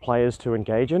for the players to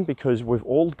engage in, because we've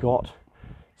all got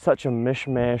such a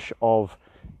mishmash of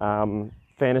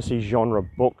fantasy genre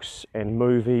books and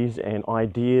movies and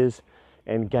ideas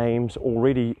and games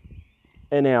already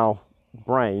in our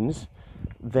brains,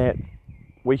 that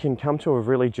we can come to a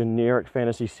really generic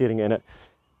fantasy setting in it,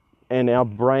 and our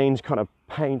brains kind of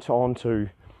paint onto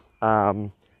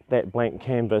that blank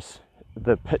canvas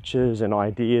the pictures and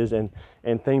ideas and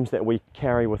themes that we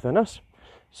carry within us.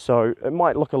 So it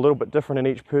might look a little bit different in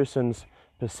each person's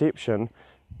perception,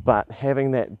 but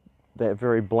having that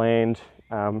very bland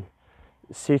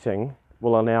setting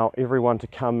will allow everyone to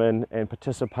come in and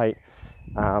participate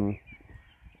in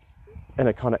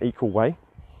a kind of equal way.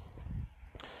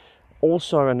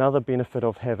 Also, another benefit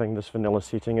of having this vanilla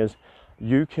setting is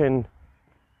you can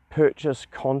purchase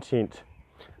content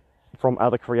from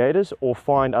other creators or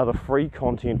find other free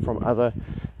content from other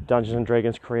Dungeons and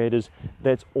Dragons creators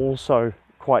that's also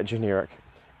quite generic,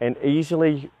 and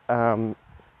easily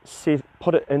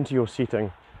put it into your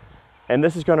setting. And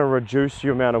this is going to reduce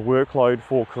your amount of workload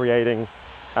for creating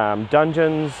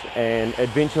dungeons and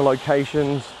adventure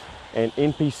locations and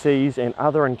NPCs and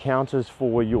other encounters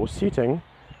for your setting,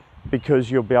 because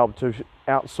you'll be able to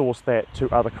outsource that to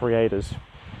other creators.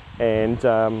 And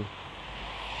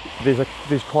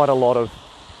there's quite a lot of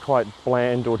quite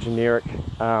bland or generic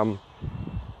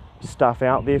stuff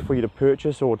out there for you to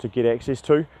purchase or to get access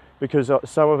to, because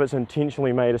some of it's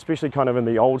intentionally made, especially kind of in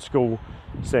the old school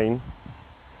scene,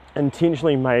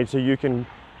 intentionally made so you can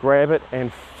grab it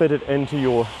and fit it into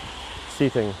your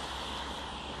setting.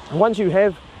 Once you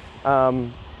have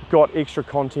got extra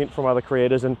content from other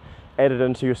creators and add it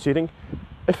into your setting,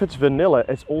 if it's vanilla,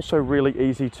 it's also really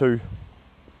easy to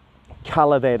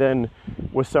colour that in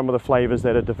with some of the flavours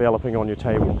that are developing on your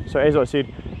table. So as I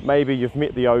said, maybe you've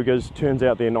met the ogres, turns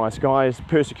out they're nice guys,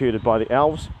 persecuted by the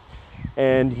elves,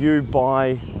 and you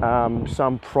buy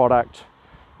some product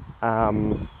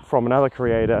from another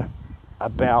creator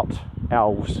about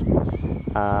elves,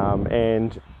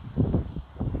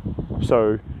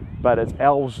 but it's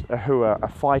elves who are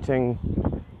fighting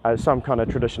some kind of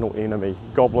traditional enemy,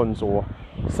 goblins or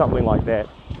something like that,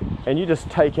 and you just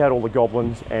take out all the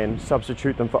goblins and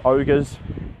substitute them for ogres,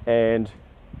 and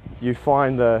you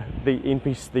find the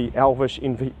elvish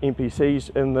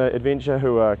NPCs in the adventure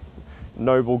who are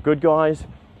noble good guys,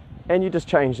 and you just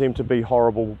change them to be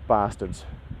horrible bastards.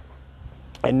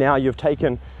 And now you've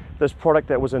taken this product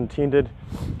that was intended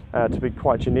to be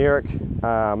quite generic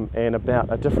and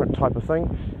about a different type of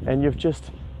thing, and you've just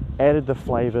added the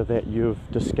flavour that you've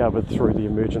discovered through the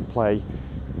emergent play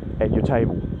at your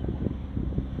table.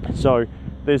 So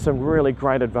there's some really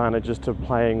great advantages to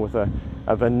playing with a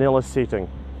vanilla setting.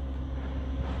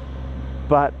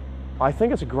 But I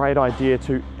think it's a great idea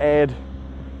to add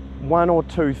one or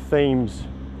two themes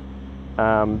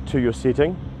to your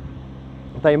setting.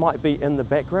 They might be in the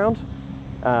background,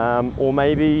 or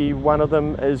maybe one of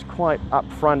them is quite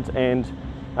upfront and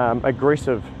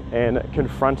aggressive and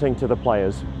confronting to the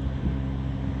players.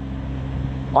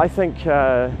 I think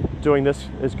doing this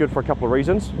is good for a couple of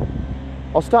reasons.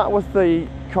 I'll start with the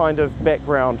kind of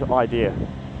background idea.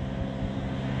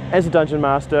 As a dungeon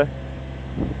master,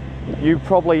 you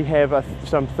probably have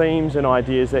some themes and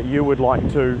ideas that you would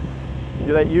like to,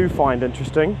 that you find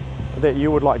interesting, that you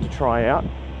would like to try out,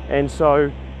 and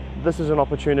so this is an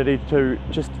opportunity to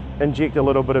just inject a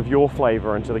little bit of your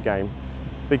flavour into the game,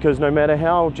 because no matter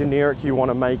how generic you want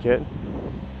to make it,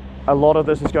 a lot of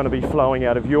this is going to be flowing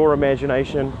out of your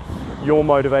imagination, your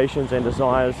motivations and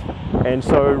desires, and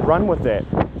so run with that.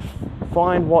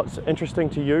 Find what's interesting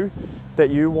to you,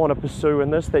 that you want to pursue in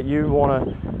this, that you want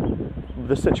to,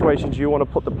 the situations you want to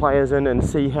put the players in and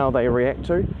see how they react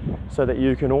to, so that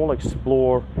you can all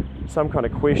explore some kind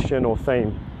of question or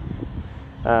theme.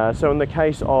 So in the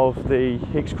case of the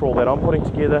hex crawl that I'm putting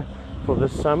together for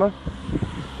this summer,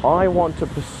 I want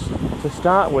to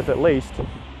start with, at least,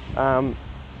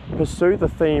 pursue the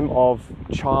theme of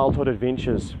childhood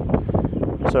adventures.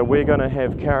 So we're going to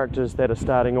have characters that are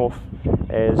starting off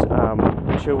as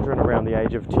children around the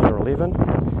age of 10 or 11,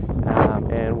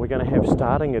 and we're going to have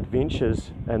starting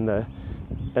adventures in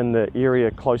the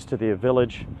area close to their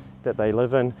village that they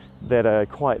live in, that are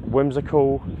quite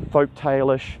whimsical,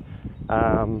 folk-tale-ish,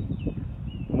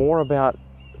 more about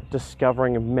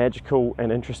discovering magical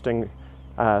and interesting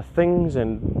things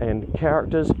and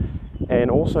characters,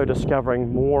 and also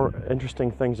discovering more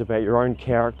interesting things about your own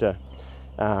character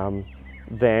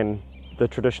than the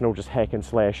traditional just hack and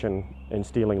slash and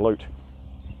stealing loot.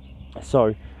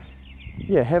 So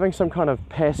yeah, having some kind of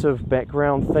passive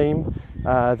background theme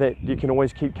that you can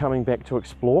always keep coming back to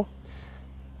explore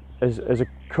is a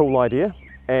cool idea.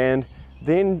 And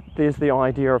then there's the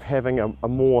idea of having a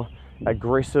more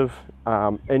aggressive,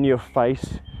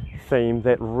 in-your-face theme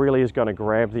that really is going to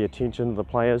grab the attention of the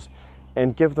players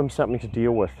and give them something to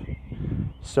deal with.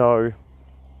 So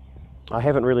I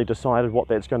haven't really decided what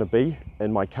that's going to be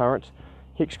in my current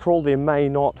hex crawl. I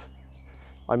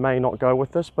may not go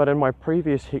with this, but in my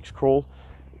previous hex crawl,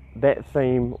 that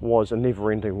theme was a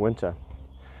never-ending winter.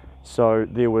 So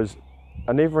there was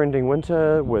a never-ending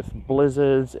winter with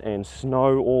blizzards and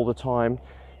snow all the time,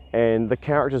 and the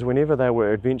characters, whenever they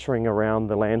were adventuring around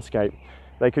the landscape,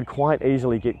 they could quite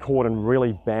easily get caught in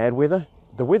really bad weather.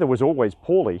 The weather was always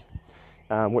poorly,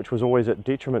 which was always a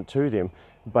detriment to them,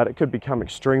 but it could become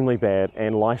extremely bad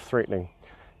and life-threatening.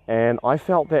 And I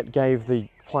felt that gave the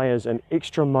players an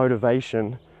extra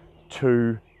motivation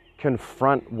to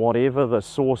confront whatever the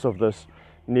source of this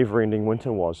never-ending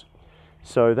winter was.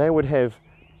 So they would have,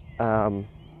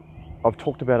 I've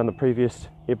talked about in the previous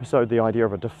episode, the idea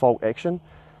of a default action.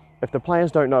 If the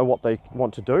players don't know what they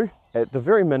want to do, at the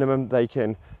very minimum they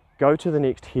can go to the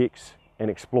next hex and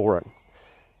explore it.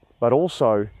 But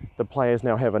also the players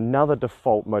now have another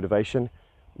default motivation.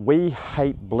 We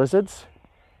hate blizzards.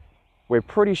 We're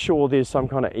pretty sure there's some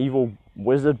kind of evil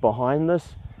wizard behind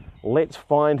this. Let's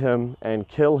find him and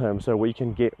kill him so we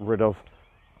can get rid of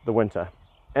the winter.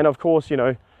 And of course, you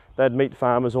know, they'd meet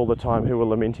farmers all the time who were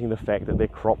lamenting the fact that their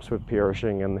crops were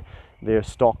perishing and their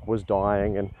stock was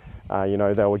dying, and you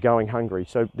know, they were going hungry.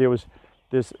 So there was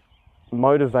this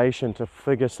motivation to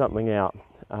figure something out,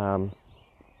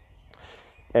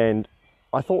 and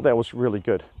I thought that was really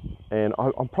good. And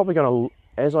I'm probably going to,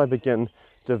 as I begin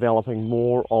developing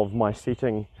more of my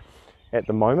setting at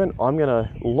the moment, I'm going to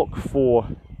look for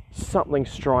something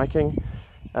striking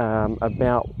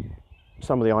about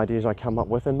some of the ideas I come up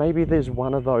with, and maybe there's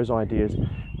one of those ideas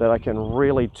that I can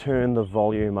really turn the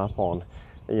volume up on,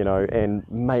 you know, and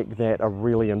make that a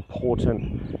really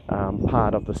important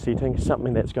part of the setting,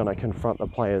 something that's going to confront the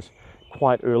players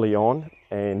quite early on.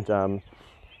 And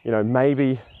you know,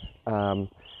 maybe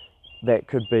that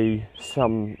could be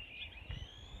some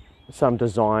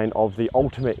design of the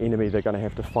ultimate enemy they're going to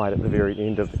have to fight at the very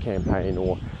end of the campaign,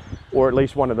 or at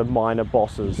least one of the minor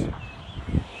bosses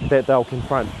that they'll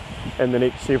confront in the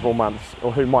next several months,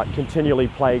 or who might continually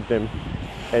plague them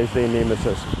as their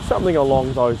nemesis. Something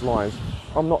along those lines.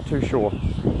 I'm not too sure.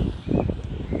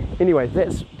 Anyway,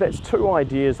 that's two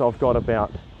ideas I've got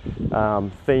about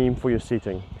theme for your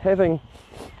setting. Having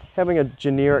a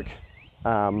generic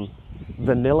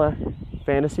vanilla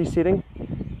fantasy setting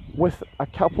with a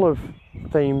couple of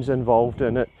themes involved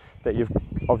in it that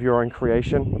of your own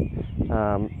creation.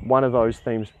 One of those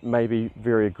themes may be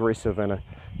very aggressive in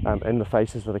the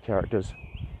faces of the characters.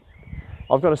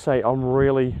 I've got to say, I'm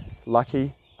really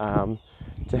lucky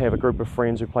to have a group of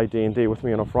friends who play D&D with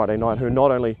me on a Friday night, who are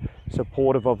not only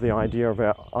supportive of the idea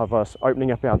of us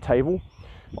opening up our table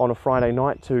on a Friday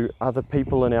night to other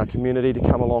people in our community to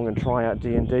come along and try out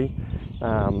D&D,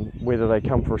 whether they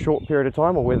come for a short period of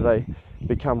time or whether they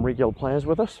become regular players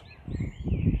with us.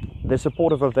 They're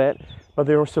supportive of that, but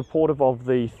they're supportive of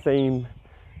the theme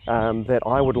that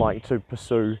I would like to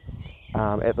pursue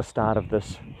at the start of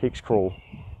this hex crawl.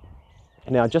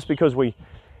 Now, just because we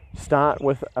start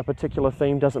with a particular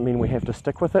theme doesn't mean we have to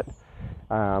stick with it.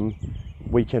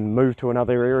 We can move to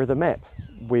another area of the map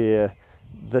where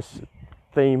this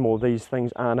theme or these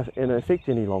things aren't in effect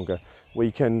any longer.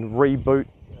 We can reboot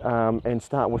and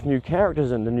start with new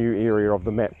characters in the new area of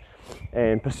the map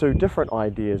and pursue different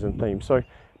ideas and themes. So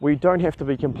we don't have to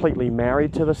be completely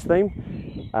married to this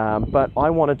theme, but I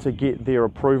wanted to get their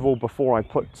approval before I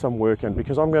put some work in,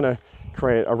 because I'm going to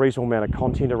create a reasonable amount of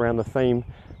content around the theme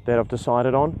that I've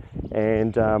decided on,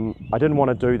 and I didn't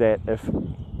want to do that if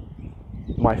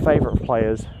my favourite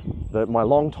players, my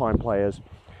long-time players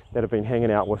that have been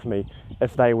hanging out with me,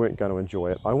 if they weren't going to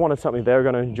enjoy it. I wanted something they were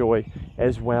going to enjoy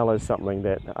as well as something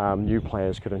that new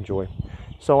players could enjoy.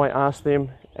 So I asked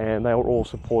them, and they were all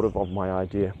supportive of my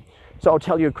idea. So I'll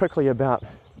tell you quickly about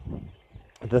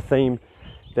the theme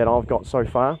that I've got so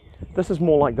far. This is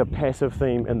more like the passive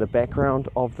theme in the background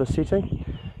of the setting,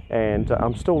 and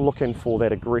I'm still looking for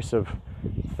that aggressive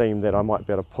theme that I might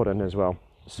be able to put in as well.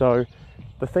 So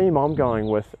the theme I'm going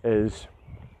with is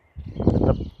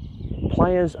the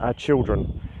players are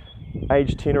children,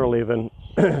 age 10 or 11.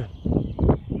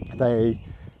 They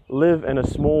live in a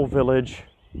small village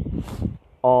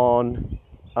on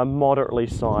a moderately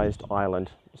sized island.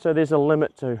 So there's a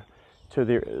limit to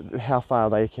how far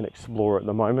they can explore at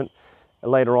the moment.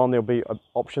 Later on there'll be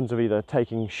options of either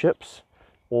taking ships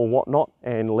or whatnot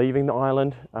and leaving the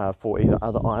island for either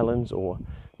other islands or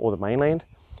the mainland.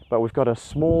 But we've got a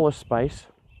smaller space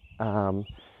and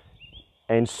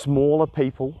smaller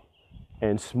people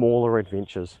and smaller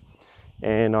adventures.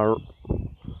 And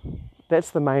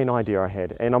that's the main idea I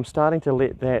had. And I'm starting to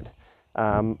let that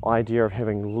idea of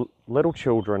having little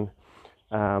children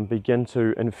begin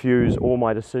to infuse all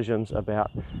my decisions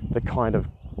about the kind of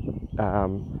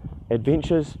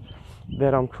adventures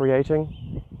that I'm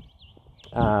creating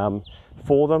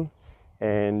for them.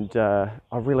 And I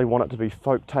really want it to be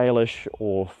folk tale-ish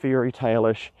or fairy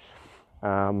tale-ish.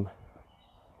 I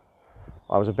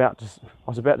was about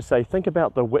to say, think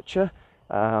about The Witcher,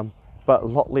 but a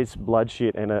lot less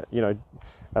bloodshed and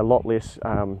a lot less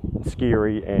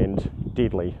scary and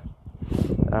deadly.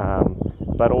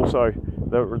 But also,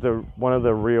 the one of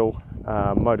the real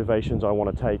motivations I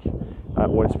want to take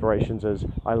or inspirations is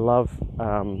I love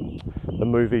the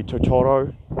movie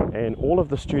Totoro and all of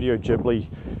the Studio Ghibli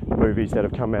movies that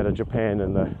have come out of Japan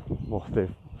they're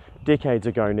decades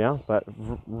ago now, but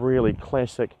really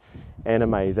classic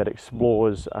anime that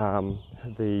explores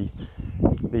the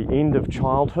end of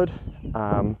childhood,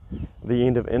 the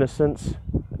end of innocence,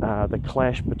 the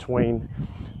clash between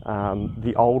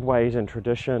the old ways and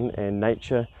tradition and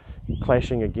nature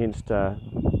clashing against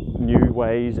new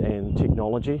ways and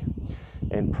technology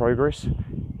and progress,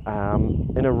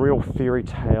 in a real fairy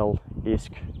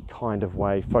tale-esque kind of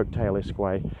way, folktale-esque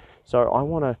way. So I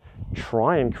want to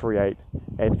try and create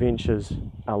adventures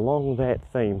along that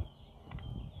theme,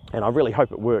 and I really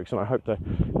hope it works, and I hope the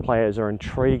players are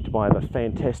intrigued by the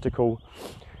fantastical,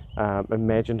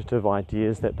 imaginative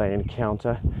ideas that they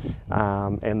encounter,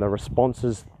 and the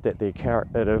responses that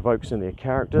it evokes in their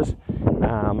characters,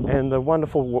 and the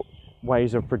wonderful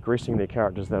ways of progressing their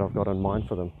characters that I've got in mind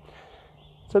for them.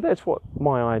 So that's what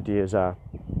my ideas are.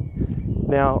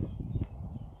 Now,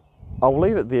 I'll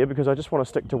leave it there because I just want to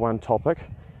stick to one topic.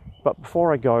 But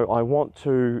before I go, I want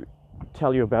to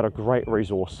tell you about a great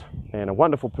resource and a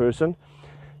wonderful person,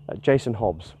 Jason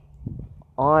Hobbs.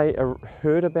 I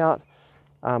heard about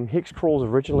Hex Crawls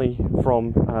originally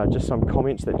from just some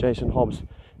comments that Jason Hobbs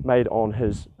made on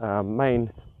his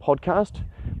main podcast,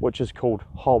 which is called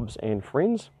Hobbs and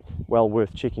Friends. Well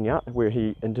worth checking out, where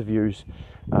he interviews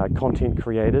content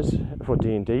creators for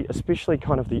D&D, especially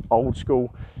kind of the old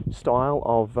school style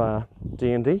of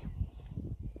D&D.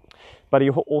 But he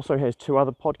also has two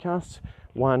other podcasts.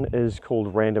 One is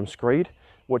called Random Screed,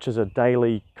 which is a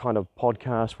daily kind of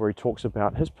podcast where he talks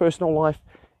about his personal life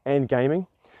and gaming.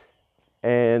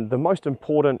 And the most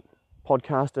important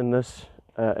podcast in this,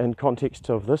 in context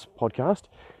of this podcast,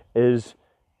 is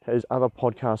his other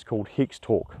podcast called Hex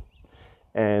Talk.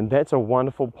 And that's a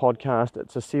wonderful podcast.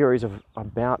 It's a series of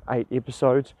about 8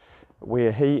 episodes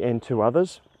where he and two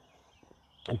others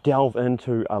delve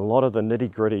into a lot of the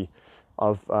nitty-gritty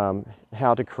of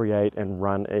how to create and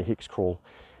run a hex crawl.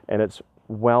 And it's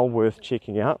well worth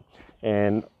checking out.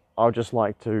 And I'd just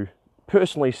like to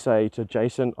personally say to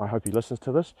Jason, I hope he listens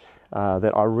to this,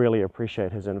 that I really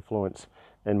appreciate his influence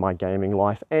in my gaming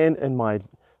life and in my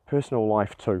personal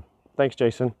life too. Thanks,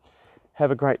 Jason. Have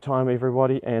a great time,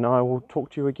 everybody, and I will talk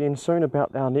to you again soon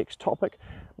about our next topic,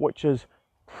 which is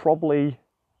probably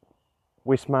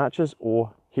West Marches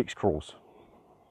or hex crawls.